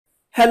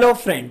Hello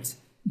friends,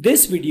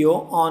 this video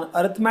on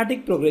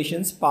Arithmetic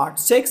Progressions Part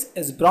 6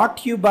 is brought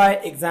to you by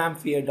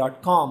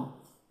examfear.com.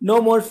 No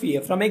more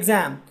fear from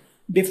exam.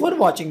 Before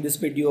watching this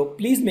video,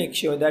 please make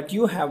sure that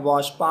you have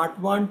watched Part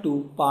 1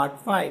 to Part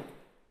 5.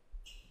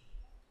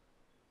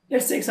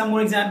 Let's take some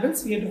more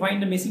examples. We have to find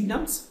the missing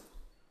terms.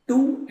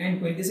 2 and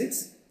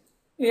 26.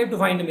 We have to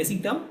find the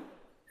missing term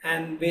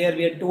and where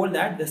we are told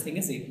that this thing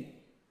is AP.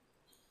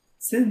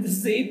 Since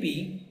this is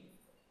AP,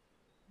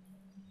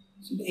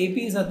 so the AP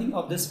is nothing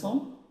of this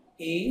form,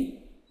 A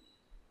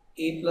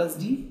plus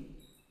D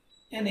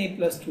and A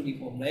plus 2D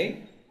form,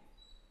 right?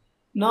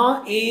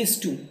 Now A is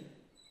 2,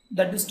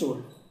 that is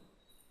told.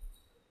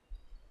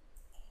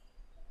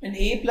 And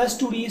A plus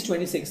 2D is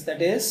 26,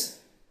 that is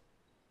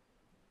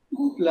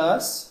 2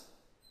 plus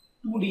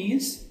 2D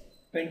is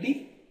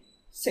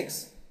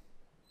 26.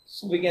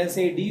 So we can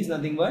say D is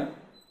nothing but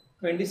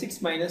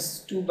 26 minus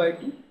 2 by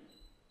 2,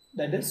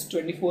 that is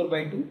 24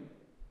 by 2,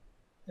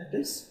 that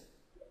is.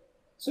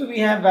 So we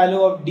have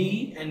value of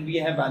D and we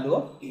have value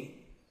of A.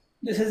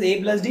 This is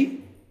A plus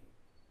D,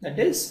 that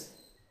is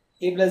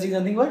A plus D is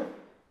nothing but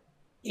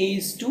A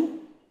is 2.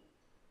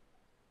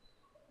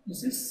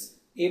 This is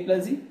A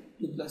plus D,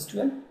 2 plus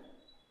 12.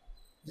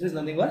 This is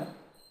nothing but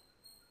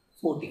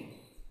 14.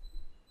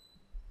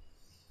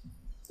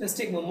 Let's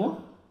take one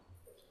more.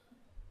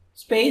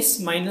 Space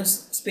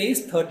minus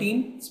space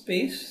 13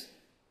 space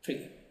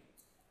 3.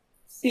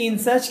 See, in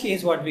such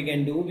case what we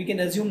can do, we can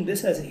assume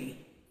this as A.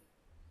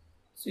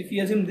 So if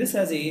you assume this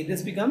as A,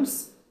 this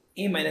becomes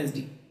A minus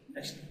D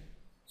actually.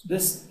 So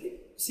this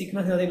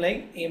sequence is nothing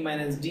like A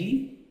minus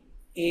D,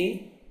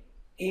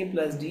 A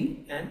plus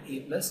D and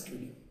A plus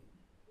 2D.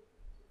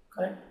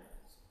 Correct?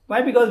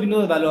 Why? Because we know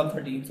the value of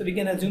 13. So we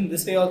can assume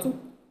this way also.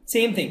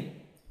 Same thing.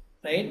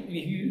 Right?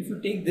 If you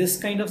take this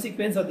kind of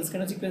sequence or this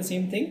kind of sequence,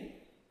 same thing.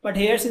 But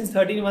here since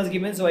 13 was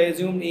given, so I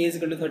assumed A is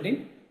equal to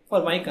 13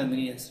 for my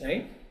convenience.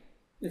 Right?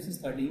 This is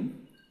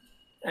 13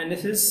 and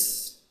this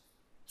is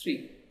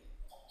 3.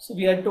 So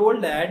we are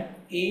told that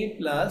A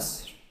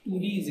plus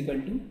 2D is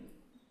equal to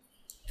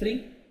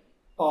 3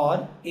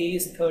 or A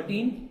is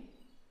 13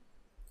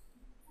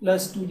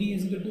 plus 2D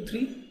is equal to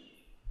 3,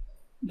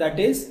 that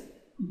is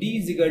D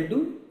is equal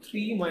to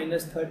 3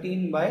 minus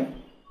 13 by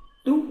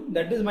 2,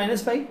 that is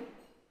minus 5.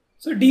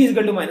 So D is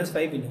equal to minus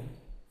 5 we know.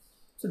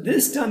 So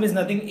this term is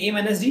nothing A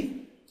minus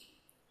D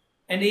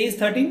and A is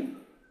 13.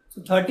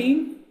 So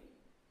 13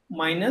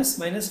 minus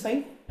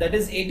 5, that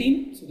is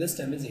 18. So this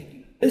term is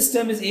 18. This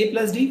term is A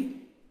plus D,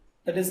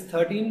 that is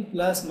 13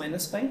 plus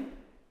minus 5,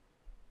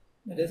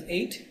 that is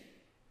 8.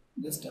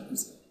 This term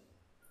is 8.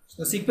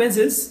 So the sequence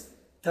is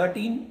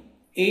 13,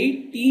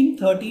 18,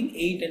 13,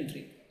 8 and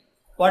 3.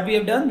 What we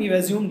have done, we have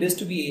assumed this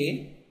to be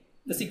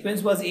A. The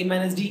sequence was A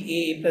minus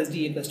D, A plus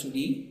D, A plus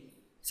 2D.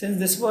 Since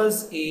this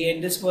was A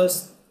and this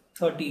was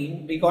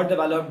 13, we got the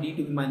value of D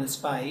to be minus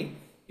 5.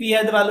 We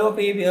have the value of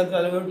A, we have the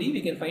value of D,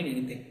 we can find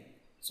anything.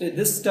 So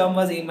this term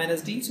was A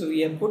minus D, so we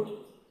have put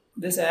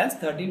this as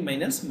 13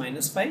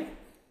 minus 5.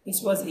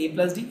 This was A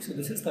plus D, so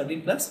this is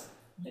 13 plus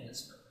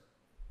minus 5.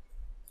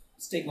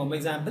 Let's take one more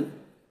example.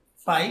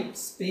 5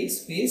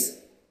 space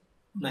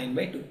 9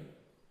 by 2.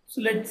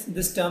 So let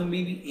this term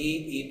be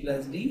A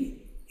plus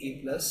D,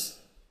 A plus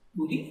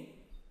 2D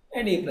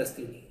and A plus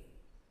 3D.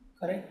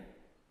 Correct?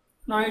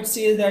 Now it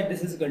says that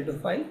this is equal to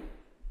 5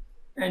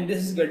 and this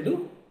is equal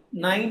to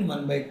 9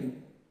 1 by 2.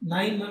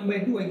 9 1 by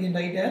 2 I can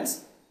write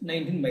as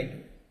 19 by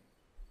 2.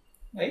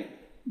 Right?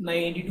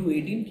 9 into 2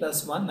 18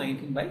 plus 1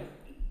 19 by 2.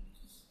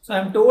 So I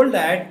am told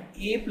that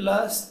A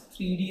plus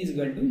 3D is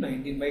equal to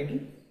 19 by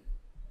 2.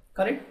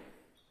 Correct?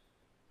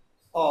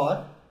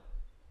 Or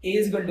A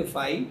is equal to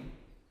 5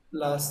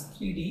 plus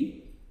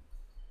 3D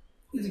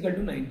is equal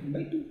to 19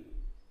 by 2.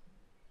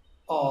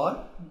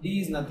 Or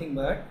D is nothing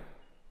but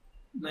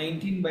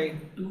 19 by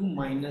 2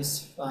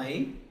 minus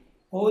 5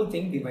 whole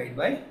thing divided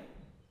by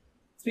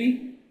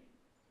 3.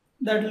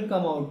 That will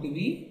come out to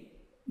be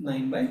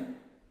 9 by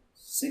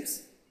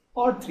 6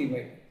 or 3 by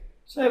 2.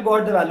 So I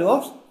got the value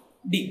of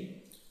D.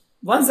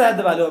 Once I have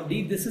the value of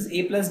D, this is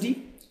A plus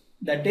D,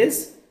 that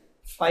is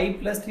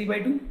 5 plus 3 by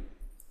 2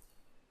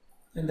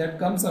 and that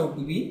comes out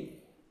to be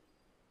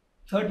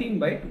 13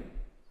 by 2.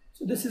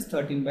 So this is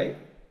 13 by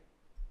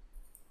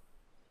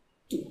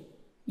 2.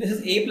 This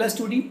is A plus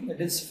 2D, that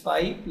is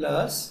 5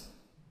 plus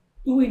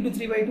 2 into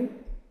 3 by 2.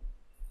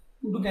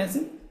 2 to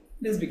cancel,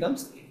 this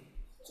becomes A.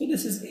 So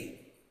this is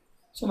A.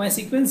 So my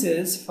sequence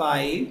is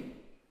 5,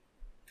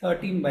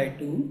 13 by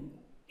 2,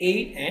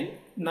 8 and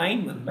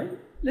 9 1 by 2.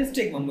 Let's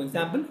take one more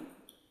example.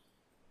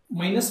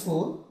 Minus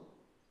 4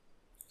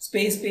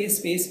 space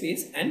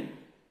and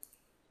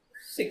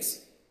 6.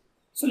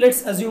 So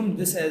let's assume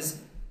this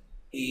as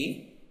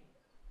A.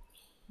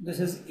 This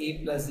is A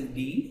plus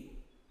D.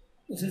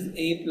 This is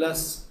A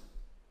plus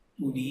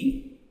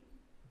 2D.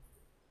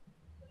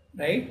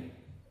 Right?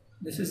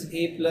 This is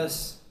A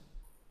plus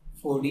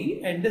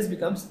 4D and this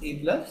becomes A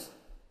plus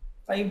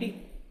 5D.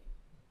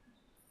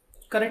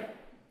 Correct?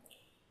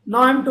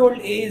 Now I am told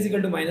A is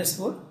equal to minus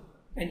 4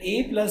 and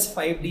A plus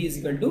 5D is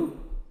equal to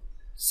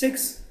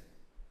 6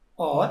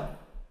 or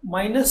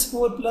minus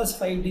 4 plus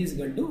 5d is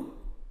equal to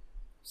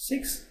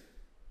 6,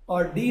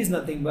 or d is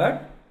nothing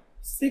but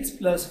 6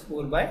 plus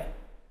 4 by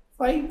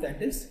 5,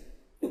 that is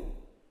 2.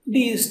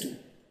 D is 2.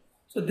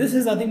 So this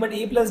is nothing but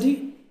a plus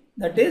d,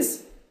 that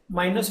is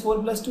minus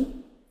 4 plus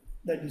 2,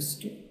 that is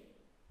 2.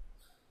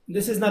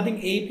 This is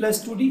nothing a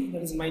plus 2d,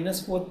 that is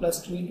minus 4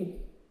 plus 2 into 2,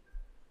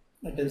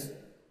 that is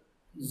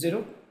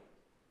 0.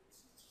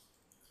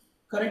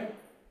 Correct?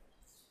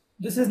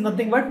 This is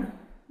nothing but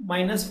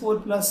minus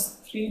 4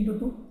 plus 3 into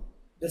 2,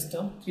 this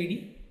term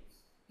 3d,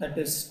 that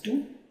is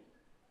 2,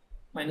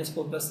 minus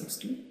 4 plus 6,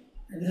 2.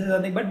 And this is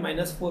nothing but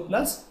minus 4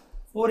 plus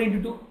 4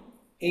 into 2,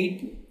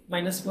 8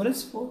 minus 4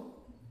 is 4.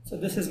 So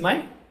this is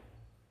my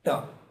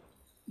term.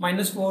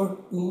 Minus 4,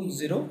 2,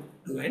 0,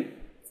 2 and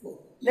 4.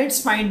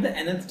 Let's find the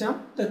nth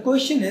term. The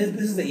question is,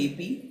 this is the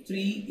AP,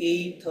 3,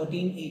 8,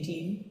 13,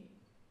 18.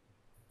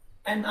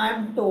 And I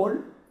am told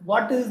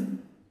what is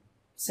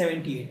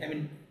 78. I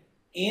mean,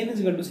 an is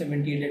equal to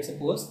 78, let's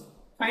suppose.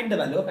 Find the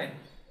value of n.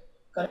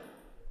 Correct?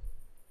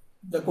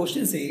 The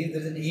question says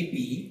there is an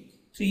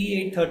AP,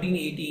 3, 8, 13,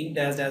 18,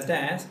 dash, dash,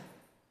 dash.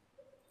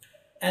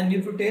 And we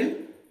have to tell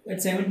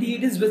that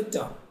 78 is which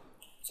term.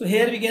 So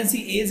here we can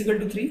see a is equal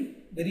to 3.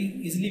 Very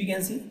easily we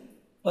can see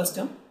first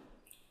term.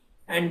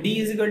 And d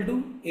is equal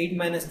to 8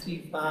 minus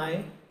 3,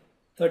 5.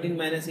 13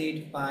 minus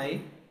 8,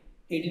 5.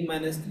 18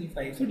 minus 3,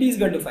 5. So d is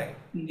equal to 5.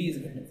 D is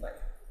equal to 5.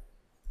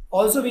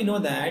 Also we know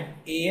that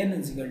an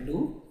is equal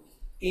to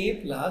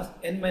a plus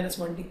n minus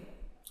 1d.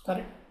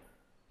 Correct?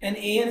 And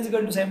an is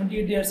equal to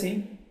 78, they are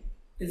saying,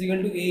 is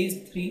equal to a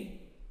is 3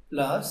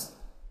 plus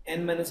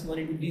n minus 1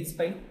 into d is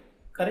 5.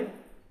 Correct?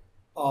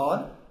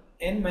 Or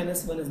n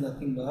minus 1 is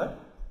nothing but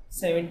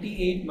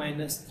 78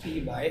 minus 3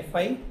 by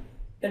 5,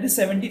 that is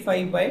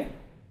 75 by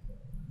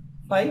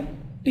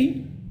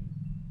 5t,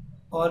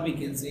 or we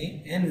can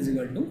say n is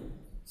equal to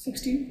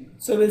 16.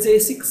 So we'll say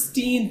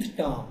 16th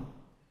term.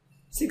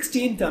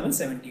 16th term is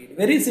 78.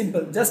 Very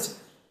simple, just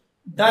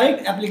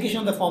direct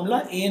application of the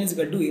formula an is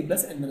equal to a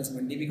plus n minus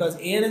 1d, because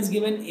an is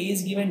given, a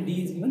is given,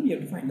 d is given, we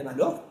have to find the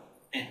value of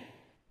n.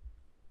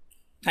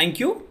 Thank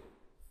you.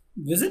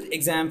 Visit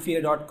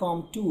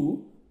examfear.com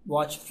to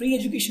watch free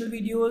educational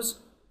videos,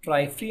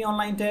 try free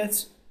online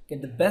tests,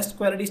 get the best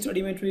quality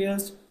study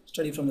materials,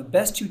 study from the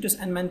best tutors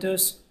and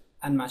mentors,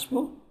 and much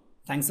more.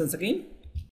 Thanks once again.